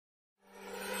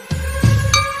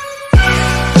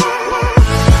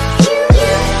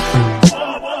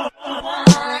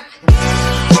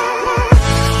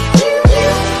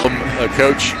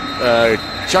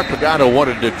way, Chuck Pagano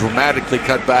wanted to dramatically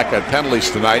cut back on penalties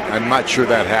tonight. I'm not sure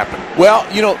that happened. Well,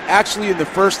 actually in the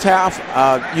first half,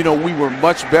 we were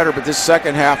much better, but this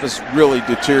second half has really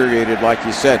deteriorated, like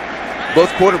you said. Both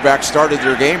quarterbacks started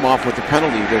their game off with a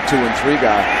penalty, their 2 and 3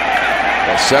 guy.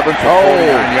 7 for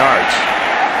 49 yards.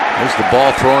 There's the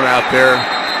ball thrown out there.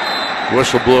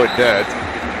 Whistle blew it dead.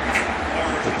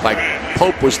 Looked like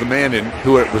Pope was the man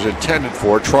who it was intended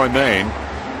for, Troy Maine,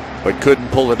 but couldn't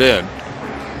pull it in.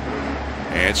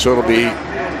 And so it'll be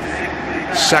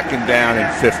 2nd down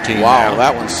and 15. Wow, now.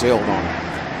 That one sailed on.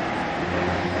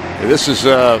 This is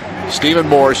Stephen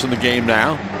Morris in the game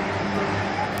now.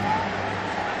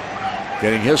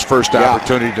 Getting his first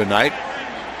opportunity tonight.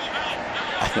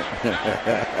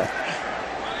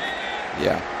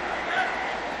 Yeah.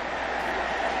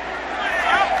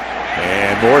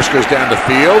 And Morris goes down the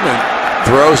field and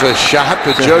throws a shot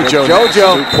to JoJo.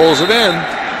 JoJo who pulls it in.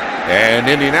 And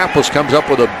Indianapolis comes up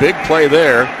with a big play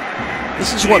there.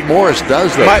 This is what Morris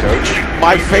does, though, Coach.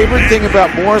 My favorite thing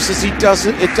about Morris is it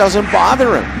doesn't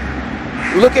bother him.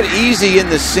 Look at easy in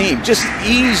the seam. Just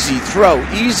easy throw,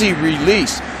 easy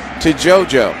release to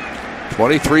JoJo.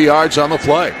 23 yards on the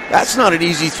play. That's not an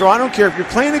easy throw. I don't care if you're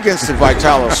playing against the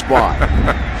Vitalis squad.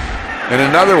 And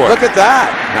another one. Look at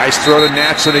that. Nice throw to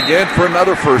Natson again for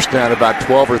another first down, about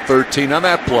 12 or 13 on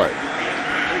that play.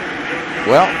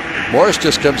 Well, Morris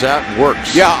just comes out and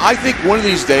works. Yeah, I think one of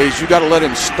these days you got to let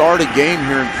him start a game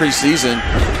here in preseason,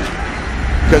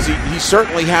 because he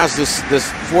certainly has this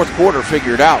fourth quarter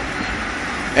figured out.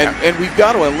 And we've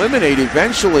got to eliminate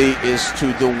eventually as to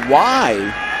the why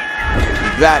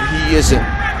that he isn't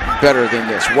better than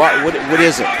this. What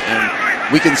is it? And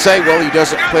we can say, well, he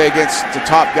doesn't play against the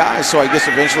top guys, so I guess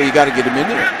eventually you got to get him in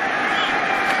there.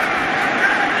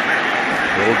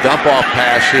 Little dump off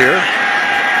pass here.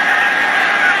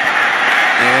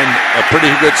 And a pretty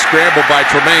good scramble by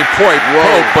Tremaine Pope,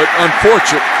 but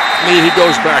unfortunately he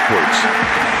goes backwards.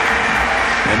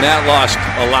 And that lost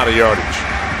a lot of yardage.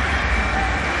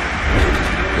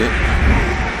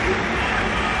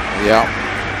 Yeah.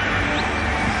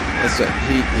 Listen,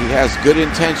 he has good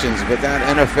intentions, but that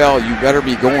NFL, you better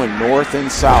be going north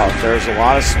and south. There's a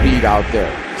lot of speed out there.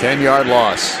 10-yard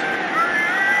loss.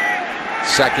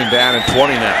 2nd down and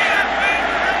 20 now.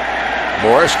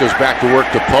 Morris goes back to work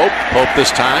to Pope. Pope this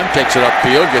time takes it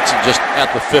upfield, gets it just at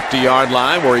the 50-yard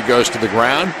line where he goes to the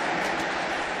ground.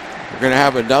 We're going to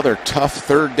have another tough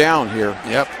 3rd down here.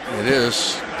 Yep, it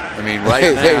is. I mean,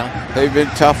 right now. They've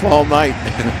been tough all night.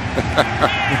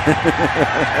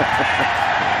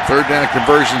 3rd down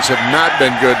conversions have not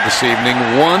been good this evening.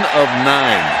 1 of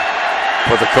 9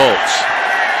 for the Colts.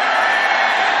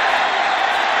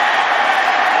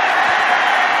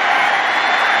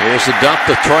 Here's the dump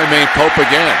to Troy Maine Pope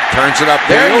again. Turns it up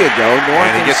there. You go. North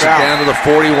and he gets south. It down to the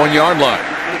 41-yard line.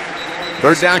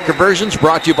 3rd down conversions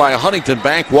brought to you by Huntington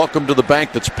Bank. Welcome to the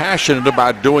bank that's passionate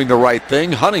about doing the right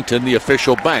thing. Huntington, the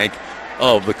official bank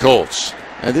of the Colts.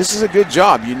 And this is a good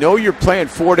job. You know you're playing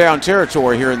 4-down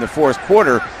territory here in the 4th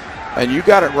quarter, and you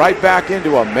got it right back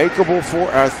into a makeable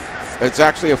it's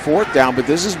actually a 4th down, but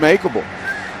this is makeable.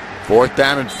 4th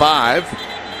down and 5.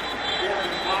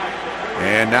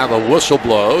 And now the whistle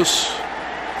blows.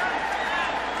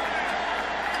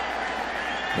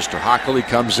 Mr. Hockley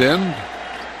comes in.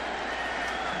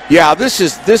 Yeah, this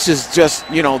is just,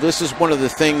 this is one of the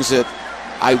things that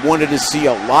I wanted to see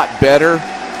a lot better,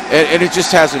 and it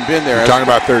just hasn't been there. You're talking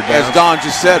about 3rd down. As Don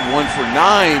just said, 1 for 9,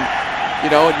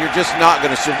 and you're just not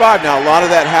going to survive. Now, a lot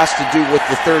of that has to do with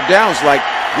the 3rd downs, like,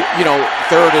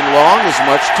 3rd and long is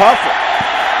much tougher.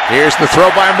 Here's the throw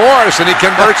by Morris, and he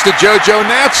converts to JoJo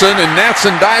Natson, and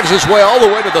Natson dives his way all the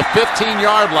way to the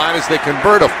 15-yard line as they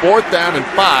convert a 4th down and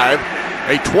 5.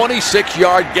 A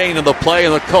 26-yard gain in the play,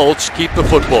 and the Colts keep the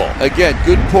football. Again,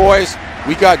 good poise.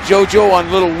 We got JoJo on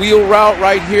little wheel route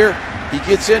right here. He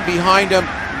gets in behind him.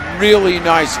 Really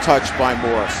nice touch by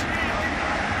Morris.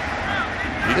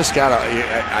 You just gotta.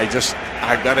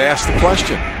 I gotta ask the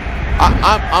question.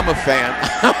 I'm a fan.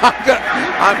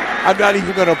 I'm not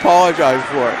even going to apologize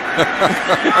for it.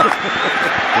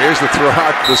 Here's the throw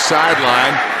out to the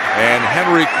sideline, and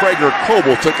Henry Krager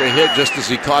Coble took a hit just as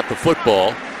he caught the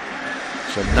football.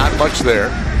 So not much there.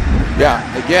 Yeah,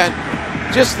 again,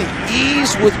 just the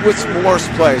ease with which Morris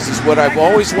plays is what I've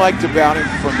always liked about him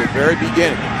from the very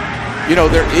beginning.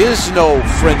 There is no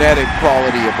frenetic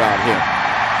quality about him.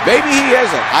 Maybe he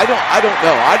isn't. I don't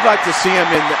know. I'd like to see him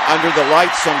under the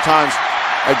lights sometimes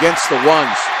against the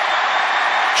ones.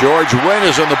 George Wynn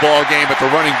is in the ball game at the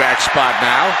running back spot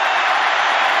now.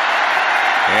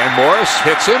 And Morris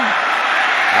hits him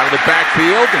out of the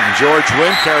backfield, and George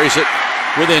Wynn carries it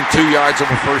within 2 yards of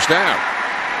a first down.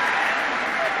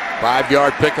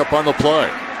 5-yard pickup on the play.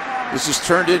 This has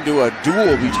turned into a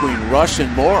duel between Rush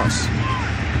and Morris.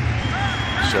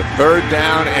 It's a 3rd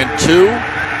down and 2.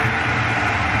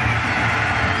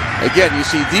 Again, you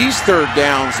see these 3rd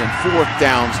downs and 4th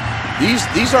downs.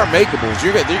 These are makeables.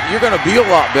 You're going to be a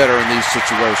lot better in these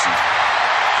situations.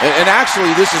 And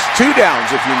actually, this is 2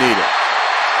 downs if you need it.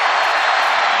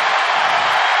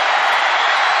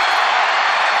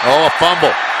 Oh, a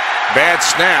fumble. Bad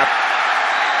snap.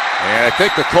 And I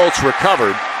think the Colts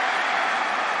recovered.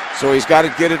 So he's got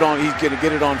to get it on. He's going to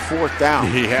get it on 4th down.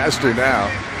 He has to now.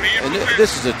 And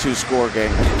this is a 2-score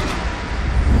game.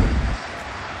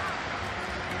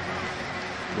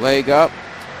 Leg up.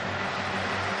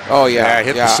 Oh yeah,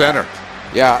 hit the center.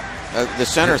 Yeah, the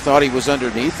center thought he was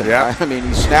underneath it. Yeah. I mean,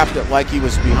 he snapped it like he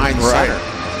was behind the center.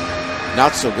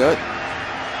 Not so good.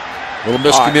 A little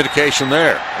miscommunication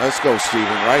there. Let's go, Steven,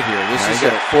 right here. This is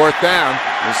it. 4th down.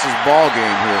 This is ball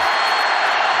game here.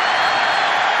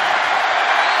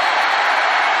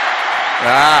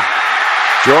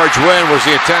 George Wynn was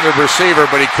the intended receiver,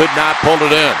 but he could not pull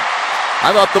it in.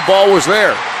 I thought the ball was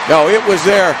there. No, it was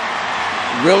there.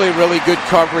 Really, really good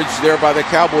coverage there by the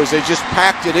Cowboys. They just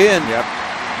packed it in. Yep.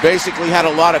 Basically had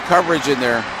a lot of coverage in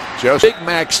there. Big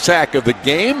Mac sack of the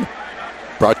game.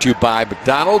 Brought to you by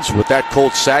McDonald's. With that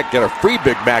Colts sack, get a free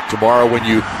Big Mac tomorrow when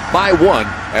you buy one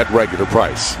at regular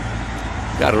price.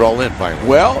 Got it all in finally.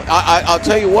 Well, I'll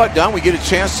tell you what, Don, we get a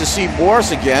chance to see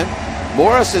Morris again.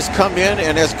 Morris has come in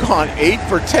and has gone 8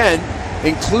 for 10,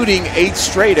 including 8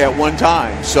 straight at one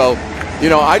time. So, you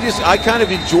know, I kind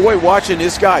of enjoy watching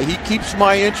this guy. He keeps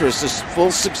my interest this full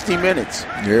 60 minutes.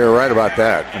 You're right about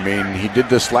that. I mean, he did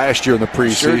this last year in the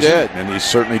preseason. Sure did. And he's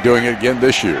certainly doing it again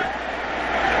this year.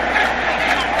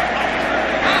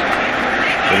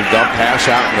 Little dump pass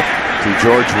out to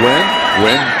George Wynn.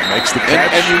 Wynn makes the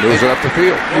catch, moves it up the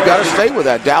field. You got to stay with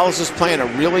that. Dallas is playing a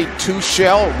really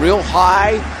 2-shell, real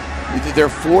high. They're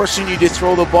forcing you to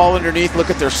throw the ball underneath. Look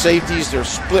at their safeties. They're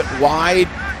split wide.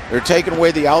 They're taking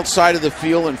away the outside of the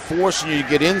field and forcing you to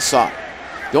get inside.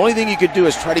 The only thing you could do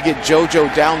is try to get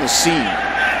JoJo down the seam.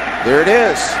 There it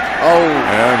is. Oh.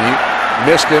 And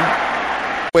he missed him.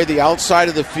 Away the outside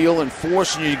of the field and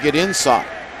forcing you to get inside.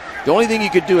 The only thing you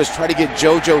could do is try to get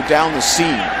JoJo down the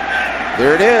seam.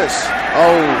 There it is.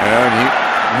 Oh. And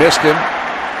he missed him.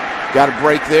 Got a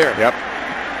break there. Yep.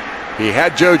 He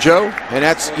had JoJo. And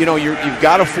that's, you know, you've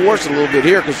got to force it a little bit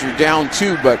here because you're down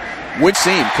 2, but would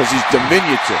seem because he's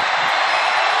diminutive.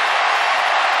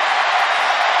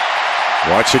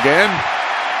 Watch again.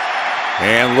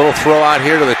 And a little throw out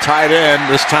here to the tight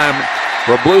end. This time,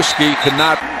 Wroblewski could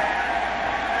not.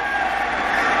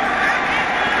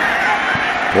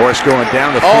 Morris going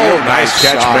down the field. Nice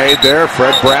catch made there.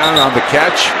 Fred Brown on the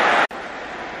catch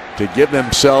to give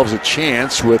themselves a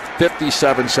chance with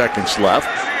 57 seconds left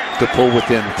to pull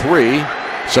within 3.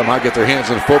 Somehow get their hands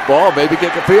on the football, maybe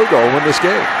get the field goal, win this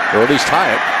game, or at least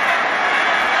tie it.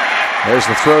 There's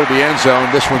the throw to the end zone.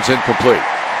 This one's incomplete.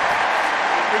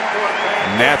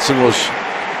 Natson was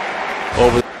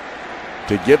over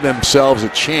to give themselves a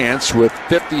chance with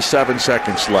 57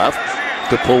 seconds left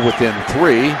to pull within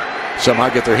 3. Somehow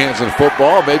get their hands on the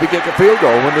football, maybe get the field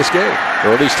goal, win this game,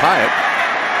 or at least tie it.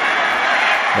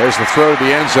 There's the throw to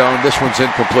the end zone. This one's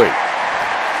incomplete.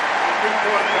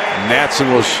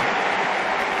 Natson was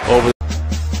over.